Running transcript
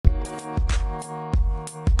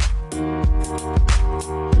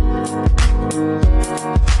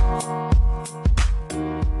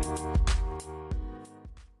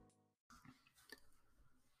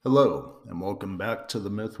Hello, and welcome back to The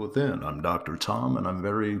Myth Within. I'm Dr. Tom, and I'm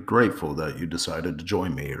very grateful that you decided to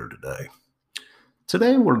join me here today.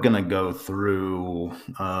 Today, we're going to go through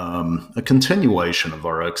a continuation of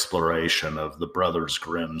our exploration of the Brothers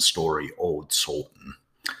Grimm story, Old Sultan.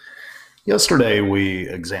 Yesterday, we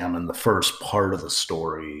examined the first part of the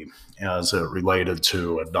story as it related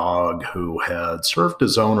to a dog who had served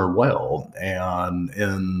his owner well. And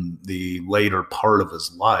in the later part of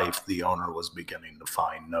his life, the owner was beginning to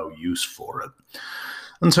find no use for it.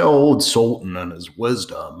 And so Old Sultan, in his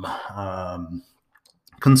wisdom,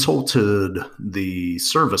 consulted the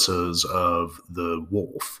services of the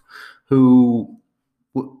wolf, who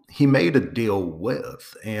he made a deal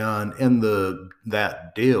with, and in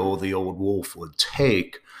that deal, the old wolf would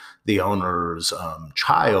take the owner's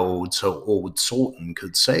child, so Old Sultan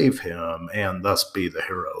could save him and thus be the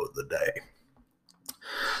hero of the day.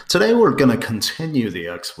 Today, we're going to continue the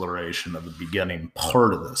exploration of the beginning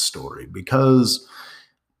part of this story because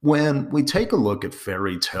when we take a look at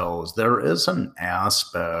fairy tales, there is an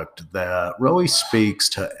aspect that really speaks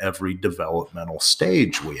to every developmental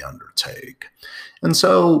stage we undertake. And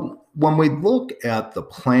so when we look at the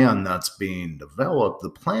plan that's being developed, the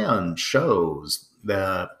plan shows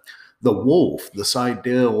that the wolf, this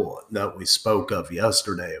ideal that we spoke of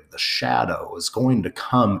yesterday of the shadow, is going to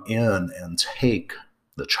come in and take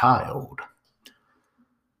the child.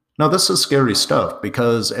 Now, this is scary stuff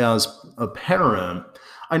because as a parent,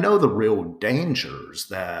 I know the real dangers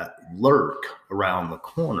that lurk around the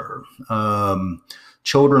corner.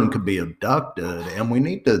 Children could be abducted, and we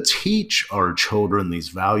need to teach our children these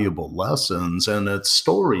valuable lessons. And it's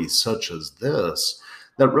stories such as this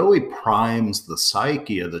that really primes the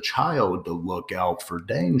psyche of the child to look out for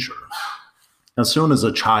danger. As soon as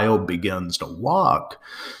a child begins to walk,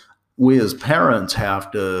 we as parents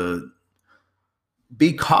have to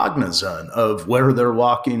be cognizant of where they're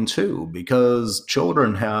walking to, because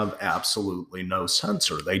children have absolutely no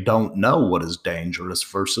censor. They don't know what is dangerous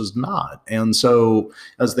versus not. And so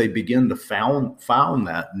as they begin to find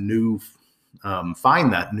that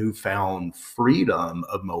newfound freedom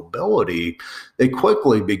of mobility, they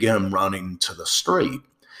quickly begin running to the street.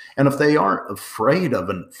 And if they aren't afraid of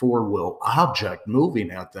a four-wheel object moving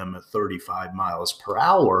at them at 35 miles per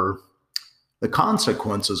hour, the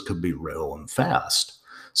consequences could be real and fast.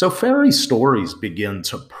 So fairy stories begin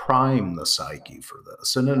to prime the psyche for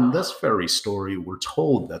this. And in this fairy story, we're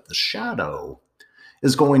told that the shadow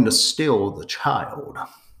is going to steal the child.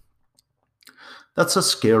 That's a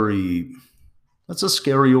scary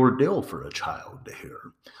ordeal for a child to hear.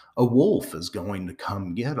 A wolf is going to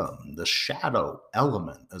come get them. The shadow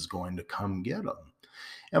element is going to come get them.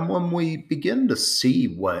 And when we begin to see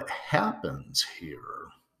what happens here,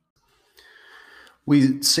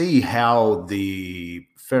 we see how the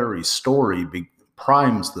fairy story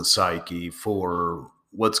primes the psyche for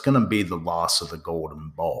what's going to be the loss of the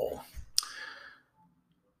golden ball.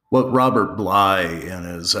 What Robert Bly, in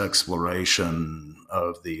his exploration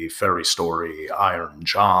of the fairy story Iron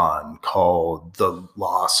John, called the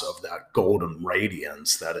loss of that golden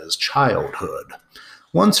radiance that is childhood.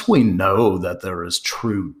 Once we know that there is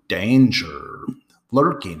true danger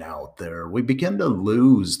lurking out there, we begin to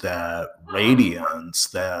lose that radiance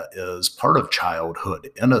that is part of childhood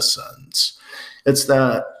innocence. It's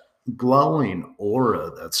that glowing aura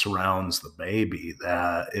that surrounds the baby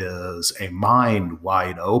that is a mind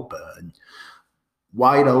wide open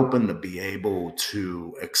to be able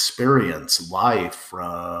to experience life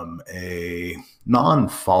from a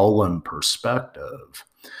non-fallen perspective.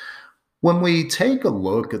 When we take a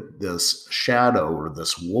look at this shadow or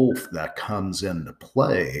this wolf that comes into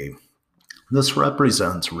play, this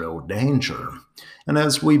represents real danger. And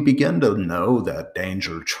as we begin to know that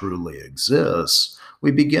danger truly exists,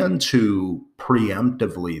 we begin to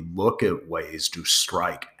preemptively look at ways to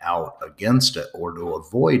strike out against it or to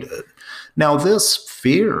avoid it. Now, this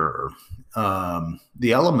fear,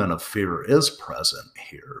 the element of fear is present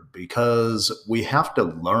here because we have to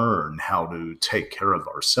learn how to take care of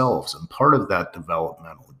ourselves. And part of that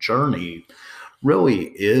developmental journey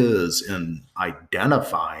really is in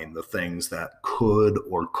identifying the things that could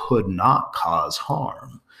or could not cause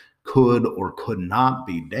harm, could or could not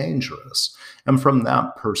be dangerous. And from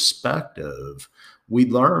that perspective, we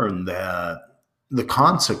learn that the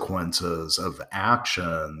consequences of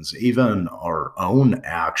actions, even our own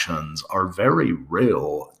actions, are very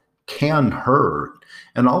real, can hurt,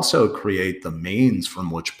 and also create the means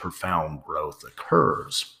from which profound growth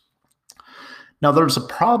occurs. Now, there's a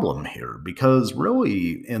problem here because,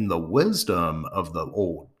 really, in the wisdom of the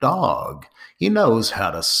old dog, he knows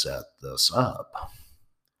how to set this up.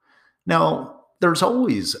 Now, there's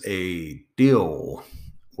always a deal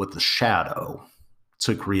with the shadow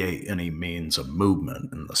to create any means of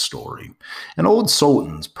movement in the story. And Old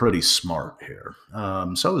Sultan's pretty smart here.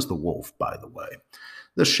 So is the wolf, by the way.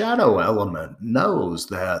 The shadow element knows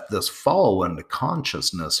that this fall into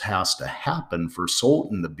consciousness has to happen for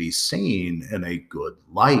Sultan to be seen in a good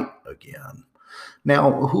light again.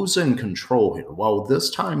 Now, who's in control here? Well, this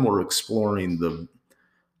time we're exploring the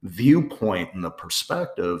viewpoint and the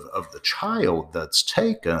perspective of the child that's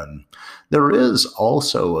taken. There is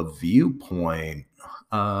also a viewpoint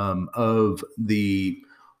of the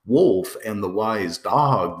wolf and the wise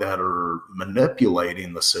dog that are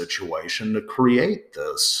manipulating the situation to create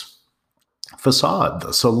this facade,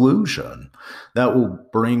 this illusion that will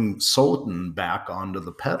bring Sultan back onto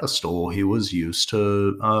the pedestal he was used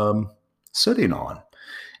to sitting on.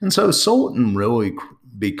 And so Sultan really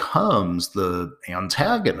becomes the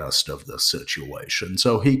antagonist of this situation,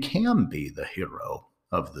 so he can be the hero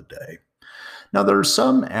of the day. Now, there are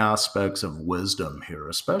some aspects of wisdom here,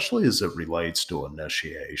 especially as it relates to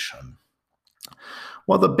initiation.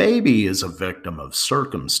 While the baby is a victim of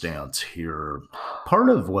circumstance here, part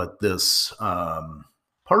of the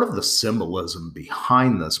symbolism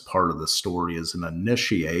behind this part of the story is an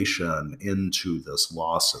initiation into this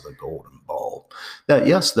loss of the golden ball. That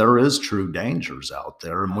yes, there is true dangers out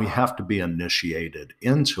there, and we have to be initiated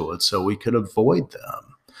into it so we could avoid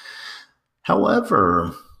them.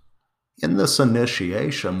 However, in this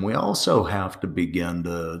initiation, we also have to begin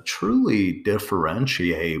to truly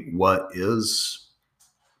differentiate what is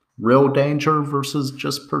real danger versus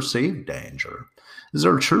just perceived danger. Is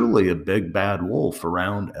there truly a big bad wolf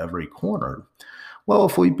around every corner? Well,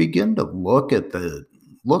 if we begin to look at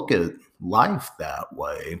life that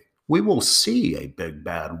way, we will see a big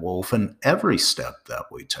bad wolf in every step that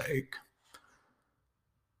we take.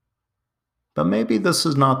 But maybe this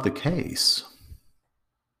is not the case.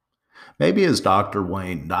 Maybe, as Dr.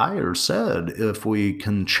 Wayne Dyer said, if we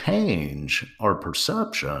can change our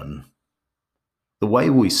perception, the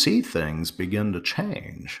way we see things begin to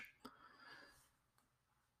change.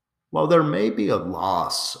 While there may be a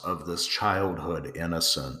loss of this childhood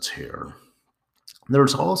innocence here,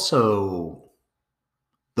 there's also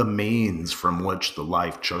the means from which the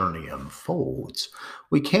life journey unfolds.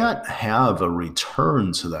 We can't have a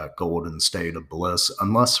return to that golden state of bliss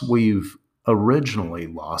unless we've originally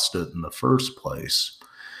lost it in the first place.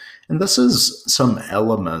 And this is some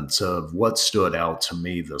elements of what stood out to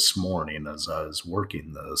me this morning as I was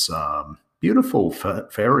working this beautiful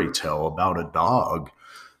fairy tale about a dog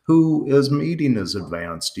who is meeting his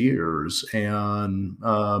advanced years and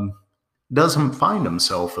doesn't find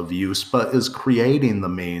himself of use, but is creating the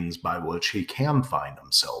means by which he can find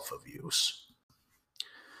himself of use.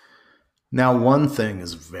 Now, one thing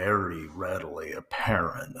is very readily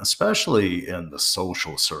apparent, especially in the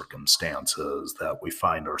social circumstances that we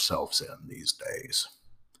find ourselves in these days.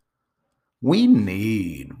 We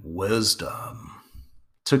need wisdom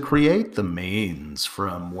to create the means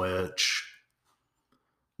from which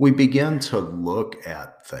we begin to look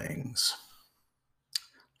at things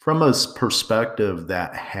from a perspective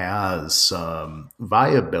that has some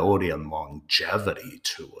viability and longevity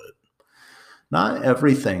to it. Not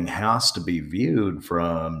everything has to be viewed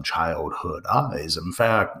from childhood eyes. In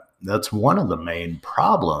fact, that's one of the main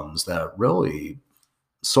problems that really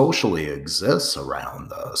socially exists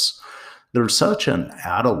around us. There's such an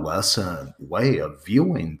adolescent way of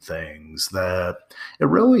viewing things that it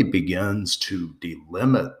really begins to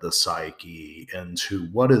delimit the psyche into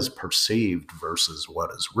what is perceived versus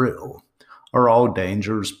what is real. Are all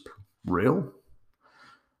dangers real?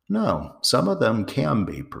 No, some of them can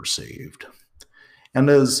be perceived. And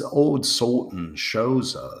as Old Sultan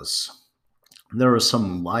shows us, there is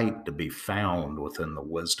some light to be found within the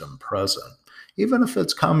wisdom present, even if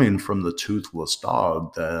it's coming from the toothless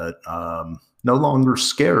dog that no longer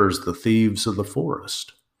scares the thieves of the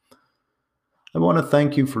forest. I want to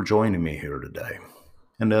thank you for joining me here today.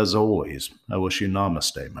 And as always, I wish you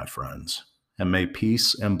namaste, my friends, and may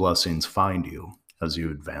peace and blessings find you as you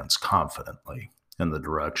advance confidently in the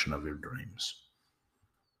direction of your dreams.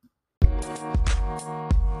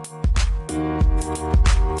 Thank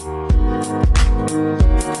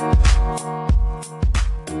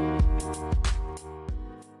you.